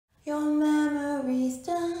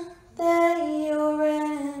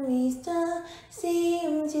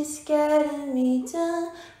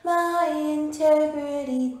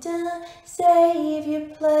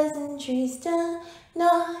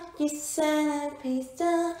centerpiece,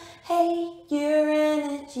 hey, your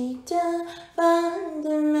energy,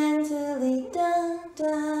 fundamentally, da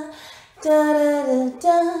da da da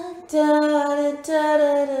da da da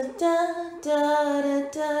da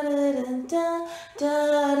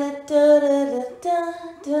da da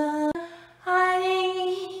da. Hiding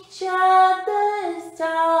each other's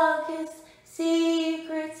darkest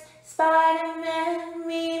secrets, Spider-Man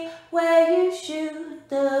meme where you shoot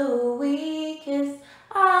the weakest.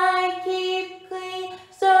 I keep clean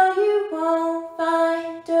so you won't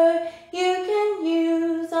find dirt you can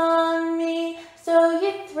use on me, so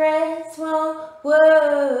your threats won't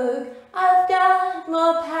work. I've got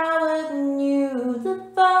more power than you. The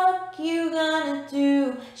fuck you gonna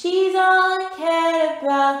do? She's all I cared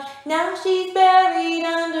about. Now she's buried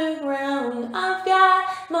underground. I've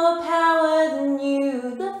got more power than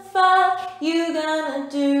you. The fuck you gonna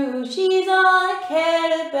do? She's all I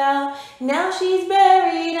cared about. Now she's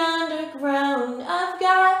buried underground. I've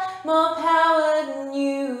got more power than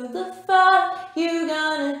you. The fuck you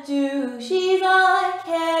gonna do? She's all I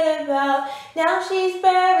cared about. Now she's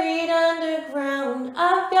buried underground.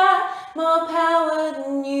 I've got more power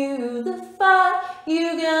than you. The fuck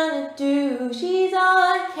you gonna do? She's all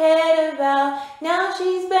I cared about. Now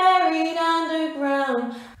she's buried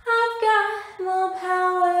underground. I've got more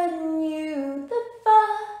power than you. The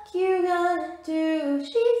fuck you gonna do?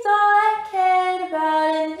 She's all I cared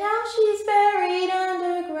about, and now she's buried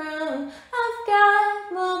underground. I've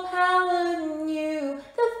got more power than you.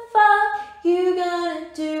 The fuck you gonna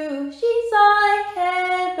do? She's all I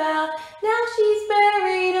cared about. Now she's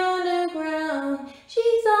buried underground.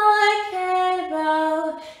 She's all I cared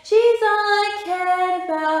about. She's all I cared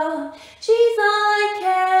about. She's all I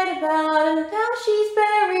cared about, and now she's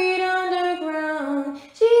buried underground.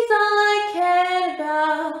 She's all I cared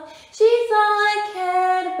about. She's all I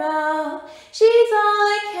cared about. She's all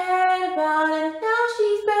I cared about, and now